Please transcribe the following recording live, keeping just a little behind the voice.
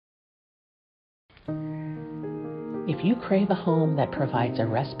If you crave a home that provides a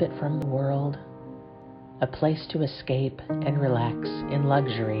respite from the world, a place to escape and relax in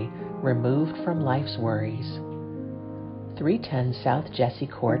luxury removed from life's worries, 310 South Jessie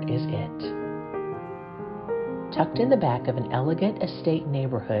Court is it. Tucked in the back of an elegant estate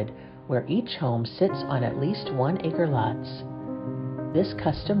neighborhood where each home sits on at least 1-acre lots, this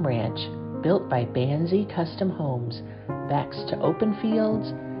custom ranch, built by Banze Custom Homes, backs to open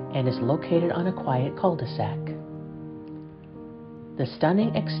fields and is located on a quiet cul-de-sac. The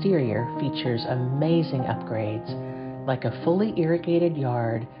stunning exterior features amazing upgrades, like a fully irrigated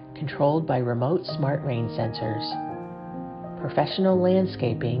yard controlled by remote smart rain sensors, professional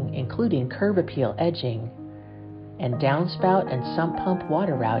landscaping including curb appeal edging, and downspout and sump pump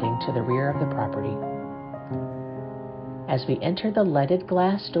water routing to the rear of the property. As we enter the leaded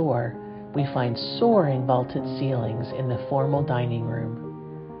glass door, we find soaring vaulted ceilings in the formal dining room.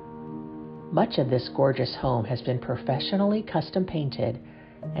 Much of this gorgeous home has been professionally custom painted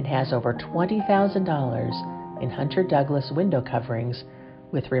and has over $20,000 in Hunter Douglas window coverings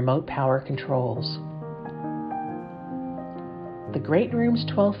with remote power controls. The great room's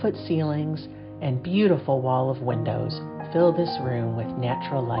 12-foot ceilings and beautiful wall of windows fill this room with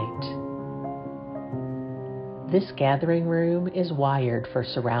natural light. This gathering room is wired for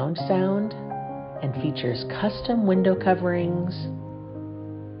surround sound and features custom window coverings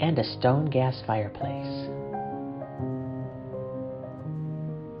and a stone gas fireplace.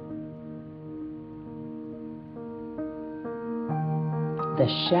 The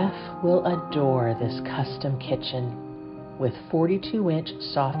chef will adore this custom kitchen with 42-inch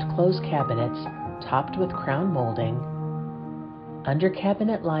soft close cabinets topped with crown molding, under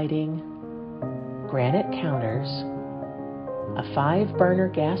cabinet lighting, granite counters, a 5-burner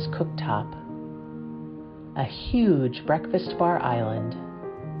gas cooktop, a huge breakfast bar island,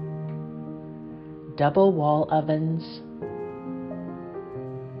 double wall ovens,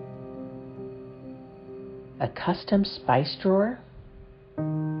 a custom spice drawer,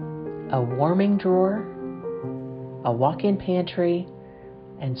 a warming drawer, a walk-in pantry,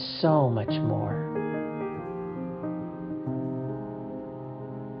 and so much more.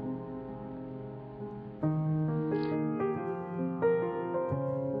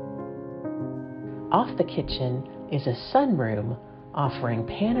 Off the kitchen is a sunroom offering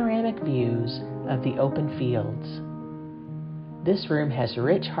panoramic views of the open fields. This room has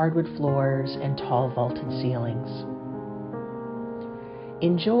rich hardwood floors and tall vaulted ceilings.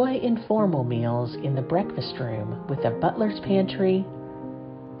 Enjoy informal meals in the breakfast room with a butler's pantry,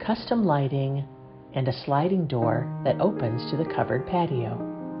 custom lighting, and a sliding door that opens to the covered patio.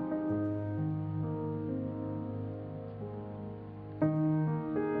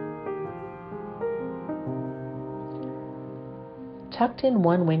 Tucked in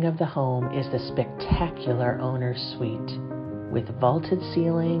one wing of the home is the spectacular owner's suite with vaulted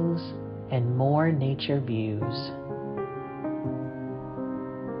ceilings and more nature views.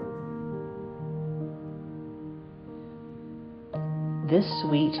 This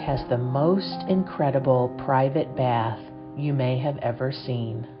suite has the most incredible private bath you may have ever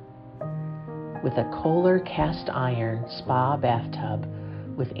seen, with a Kohler cast iron spa bathtub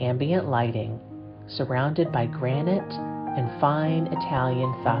with ambient lighting, surrounded by granite and fine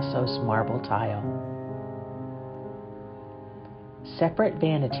Italian Thassos marble tile. Separate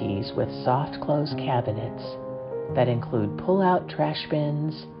vanities with soft close cabinets that include pull-out trash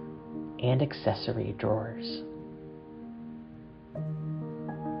bins and accessory drawers.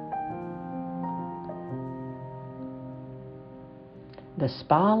 The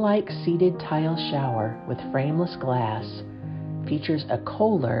spa-like seated tile shower with frameless glass features a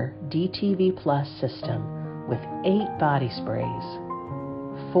Kohler DTV Plus system with 8 body sprays,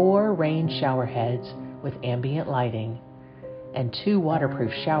 4 rain shower heads with ambient lighting, and 2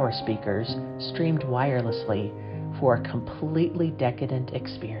 waterproof shower speakers streamed wirelessly for a completely decadent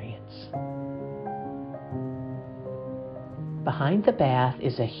experience. Behind the bath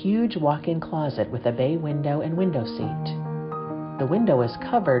is a huge walk-in closet with a bay window and window seat. The window is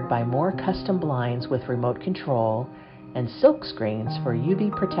covered by more custom blinds with remote control and silk screens for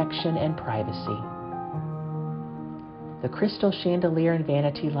UV protection and privacy. The crystal chandelier and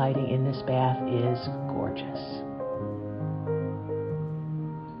vanity lighting in this bath is gorgeous.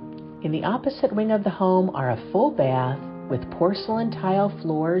 In the opposite wing of the home are a full bath with porcelain tile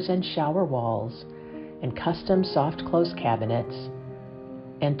floors and shower walls and custom soft close cabinets,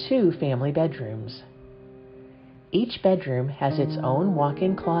 and 2 family bedrooms. Each bedroom has its own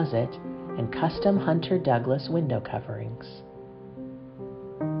walk-in closet and custom Hunter Douglas window coverings.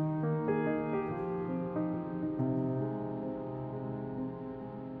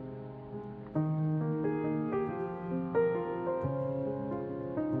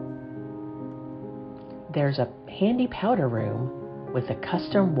 There's a handy powder room with a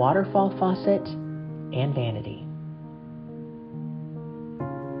custom waterfall faucet and vanity.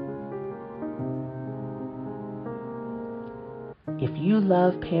 If you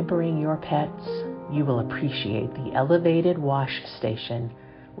love pampering your pets, you will appreciate the elevated wash station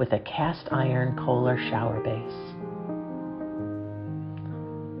with a cast iron Kohler shower base.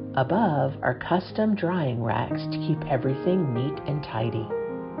 Above are custom drying racks to keep everything neat and tidy.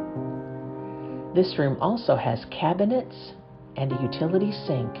 This room also has cabinets and a utility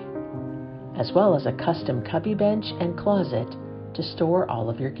sink, as well as a custom cubby bench and closet to store all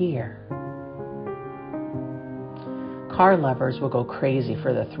of your gear. Car lovers will go crazy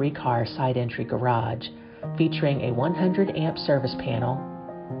for the 3-car side entry garage featuring a 100 amp service panel,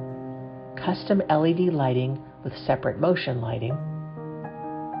 custom LED lighting with separate motion lighting,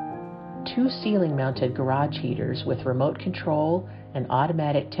 2 ceiling mounted garage heaters with remote control and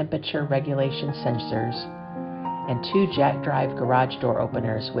automatic temperature regulation sensors, and 2 jack drive garage door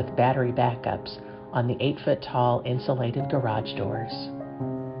openers with battery backups on the 8-foot tall insulated garage doors.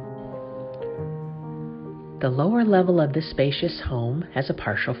 The lower level of this spacious home has a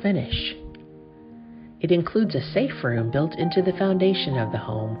partial finish. It includes a safe room built into the foundation of the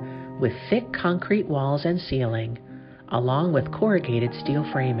home with thick concrete walls and ceiling, along with corrugated steel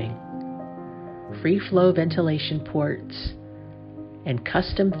framing, free flow ventilation ports, and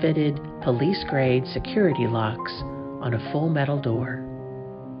custom fitted police grade security locks on a full metal door.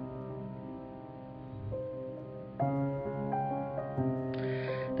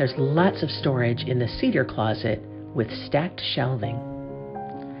 There's lots of storage in the cedar closet with stacked shelving.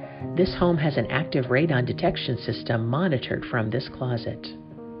 This home has an active radon detection system monitored from this closet.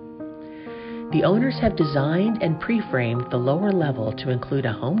 The owners have designed and pre-framed the lower level to include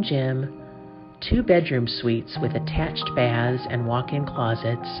a home gym, 2 bedroom suites with attached baths and walk-in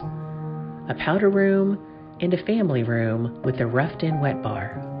closets, a powder room, and a family room with a roughed-in wet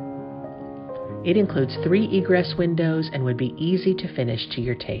bar. It includes 3 egress windows and would be easy to finish to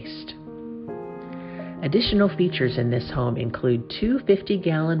your taste. Additional features in this home include 2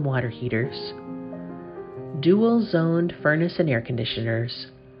 50-gallon water heaters, dual-zoned furnace and air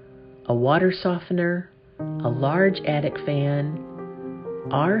conditioners, a water softener, a large attic fan,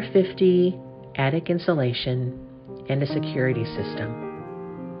 R50 attic insulation, and a security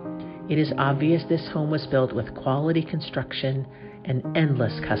system. It is obvious this home was built with quality construction and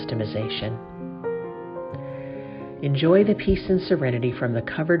endless customization. Enjoy the peace and serenity from the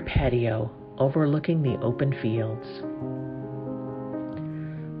covered patio overlooking the open fields.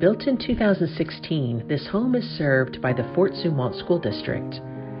 Built in 2016, this home is served by the Fort Zumwalt School District,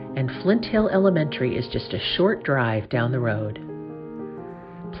 and Flint Hill Elementary is just a short drive down the road.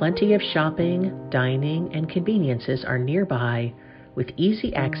 Plenty of shopping, dining, and conveniences are nearby with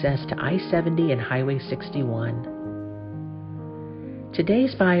easy access to I-70 and Highway 61.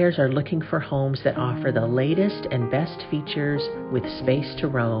 Today's buyers are looking for homes that offer the latest and best features with space to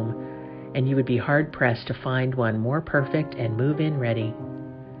roam, and you would be hard-pressed to find one more perfect and move-in ready.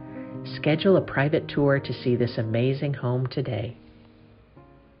 Schedule a private tour to see this amazing home today.